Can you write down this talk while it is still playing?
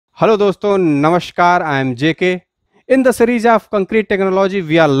Hello दोस्तों, नमस्कार. I am JK. In the series of concrete technology,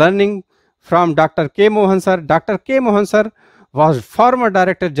 we are learning from Dr. K. Mohan sir. Dr. K. Mohan sir was former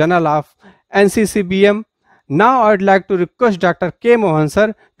Director General of NCCBM. Now I'd like to request Dr. K. Mohan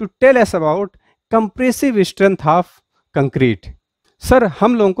sir to tell us about compressive strength of concrete. Sir,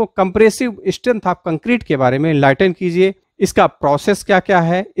 हम लोगों को compressive strength of concrete के बारे में enlighten कीजिए. इसका process क्या क्या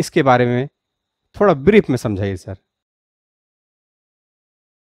है, इसके बारे में थोड़ा ब्रीफ में समझाइए sir.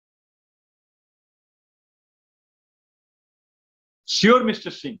 Sure,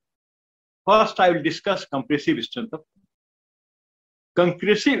 Mr. Singh. First, I will discuss compressive strength of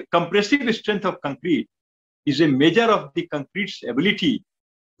compressive strength of concrete is a measure of the concrete's ability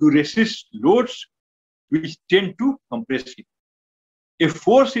to resist loads which tend to compress it. A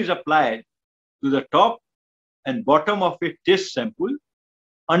force is applied to the top and bottom of a test sample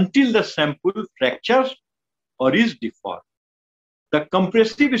until the sample fractures or is deformed. The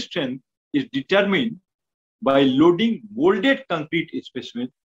compressive strength is determined by loading molded concrete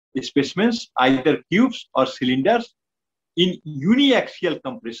specimens, either cubes or cylinders, in uniaxial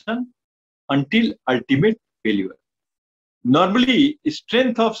compression until ultimate failure. Normally,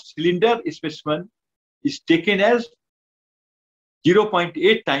 strength of cylinder specimen is taken as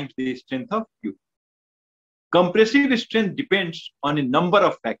 0.8 times the strength of cube. Compressive strength depends on a number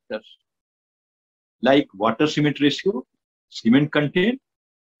of factors like water-cement ratio, cement content,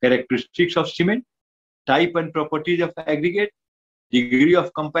 characteristics of cement, type and properties of aggregate, degree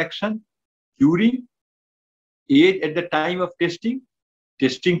of compaction, curing, age at the time of testing,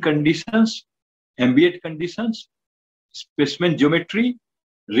 testing conditions, ambient conditions, specimen geometry,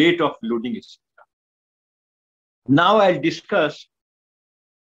 rate of loading, etc. Now I'll discuss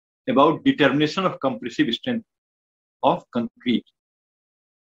about determination of compressive strength of concrete.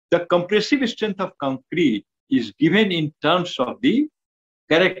 The compressive strength of concrete is given in terms of the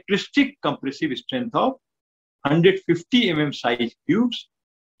characteristic compressive strength of 150 mm size cubes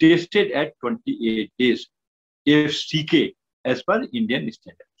tested at 28 days, FCK, as per Indian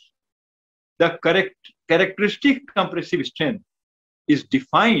standards. The characteristic compressive strength is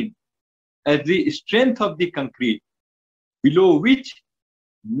defined as the strength of the concrete below which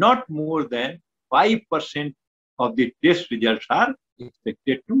not more than 5% of the test results are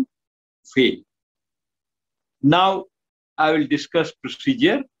expected to fail. Now, I will discuss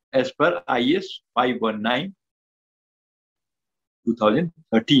procedure as per IS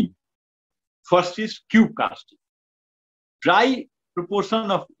 519/2013. First is cube casting. Dry proportion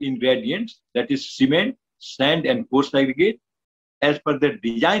of ingredients, that is cement, sand, and coarse aggregate, as per the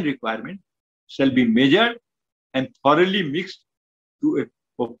design requirement, shall be measured and thoroughly mixed to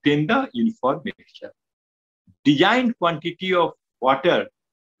obtain the uniform mixture. Designed quantity of water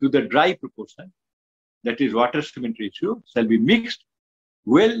to the dry proportion, that is water-cement ratio, shall be mixed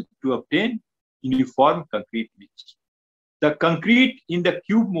well to obtain uniform concrete mix. The concrete in the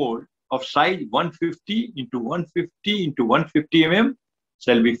cube mold of size 150 into 150 into 150 mm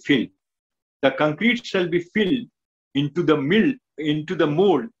shall be filled. The concrete shall be filled into the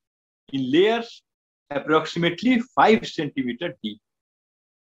mold in layers approximately 5 centimeter deep.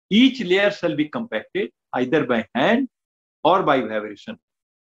 Each layer shall be compacted either by hand or by vibration.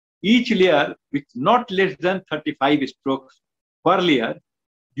 Each layer with not less than 35 strokes per layer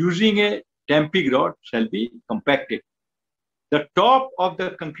using a damping rod shall be compacted. The top of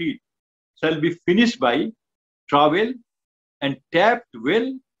the concrete shall be finished by trowel and tapped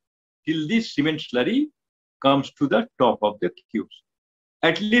well till the cement slurry comes to the top of the cubes.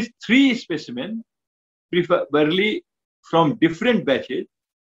 At least 3 specimens, preferably from different batches,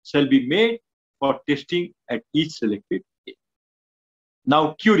 shall be made for testing at each selected day.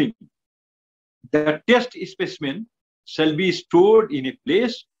 Now, curing. The test specimen shall be stored in a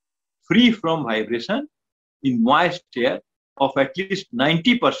place free from vibration in moist air of at least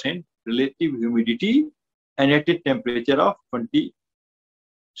 90% relative humidity and at a temperature of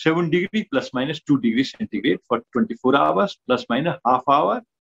 27 degrees plus minus 2 degrees centigrade for 24 hours plus minus half hour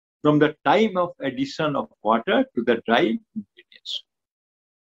from the time of addition of water to the dry ingredients.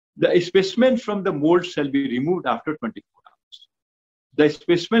 The specimen from the mold shall be removed after 24 hours. The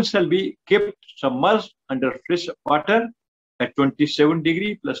specimen shall be kept submerged under fresh water at 27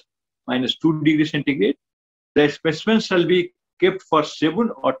 degrees plus minus 2 degrees centigrade. The specimen shall be kept for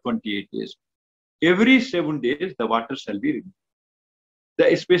 7 or 28 days. Every 7 days, the water shall be removed.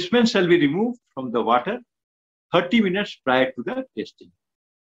 The specimen shall be removed from the water 30 minutes prior to the testing.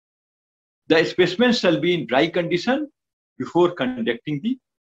 The specimen shall be in dry condition before conducting the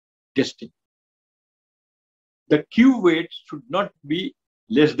testing. The cube weight should not be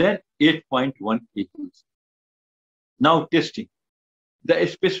less than 8.1 kg. Now testing. The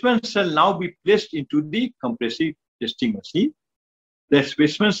specimen shall now be placed into the compressive testing machine. The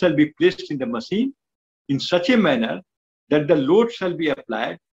specimen shall be placed in the machine in such a manner that the load shall be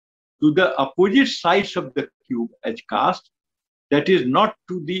applied to the opposite sides of the cube as cast, that is not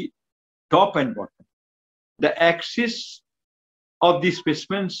to the top and bottom. The axis of the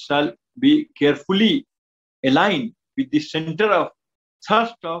specimen shall be carefully aligned with the center of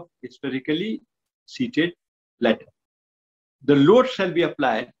thrust of a spherically seated platter. The load shall be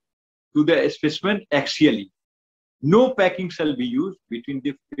applied to the specimen axially. No packing shall be used between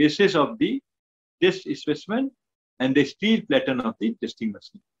the faces of the test specimen and the steel platen of the testing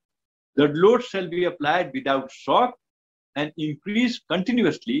machine. The load shall be applied without shock and increase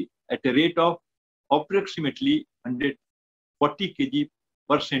continuously at a rate of approximately 140 kg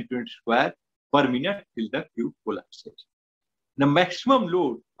per centimeter square per minute till the cube collapses. The maximum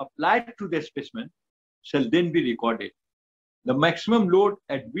load applied to the specimen shall then be recorded. The maximum load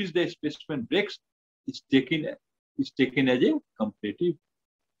at which the specimen breaks is taken as a comparative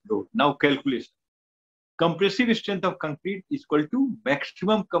load. Now calculation. Compressive strength of concrete is equal to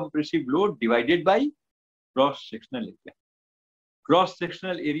maximum compressive load divided by cross-sectional area.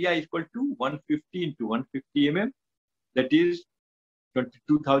 Cross-sectional area is equal to 150 into 150 mm, that is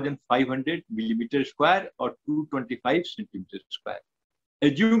 22,500 millimeter square or 225 centimeter square.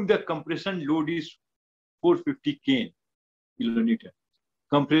 Assume the compression load is 450 kilonewton.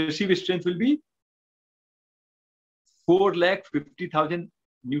 Compressive strength will be 450,000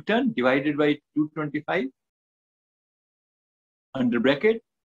 Newton divided by 225 under bracket,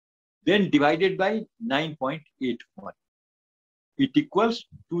 then divided by 9.81. It equals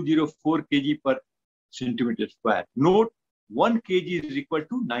 204 kg per centimeter square. Note 1 kg is equal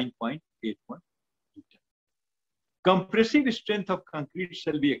to 9.81 Newton. Compressive strength of concrete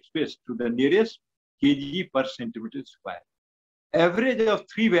shall be expressed to the nearest kg per centimeter square. Average of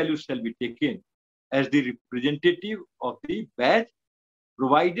 3 values shall be taken as the representative of the batch,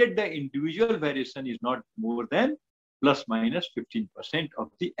 provided the individual variation is not more than plus minus 15% of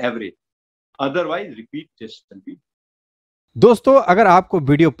the average. Otherwise, repeat test shall be. दोस्तों, अगर आपको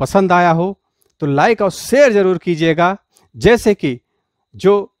video पसंद आया हो तो like और share जरूर कीजिएगा, जैसे कि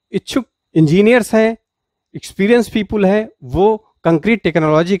जो इच्छुक इंजीनियर्स हैं, एक्सपीरियंस पीपुल हैं, वो कंक्रीट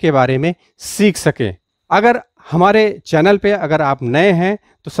टेक्नोलॉजी के बारे में सीख सकें। अगर हमारे चैनल पे अगर आप नए हैं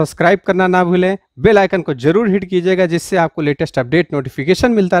तो सब्सक्राइब करना ना भूलें, बेल आइकन को जरूर हिट कीजिएगा, जिससे आपको लेटेस्ट अपडेट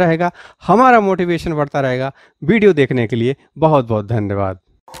नोटिफिकेशन मिलता रहेगा, हमारा मोटिवेशन बढ़ता रहेगा। वीडियो देखने के लिए बहुत बहुत धन्यवाद।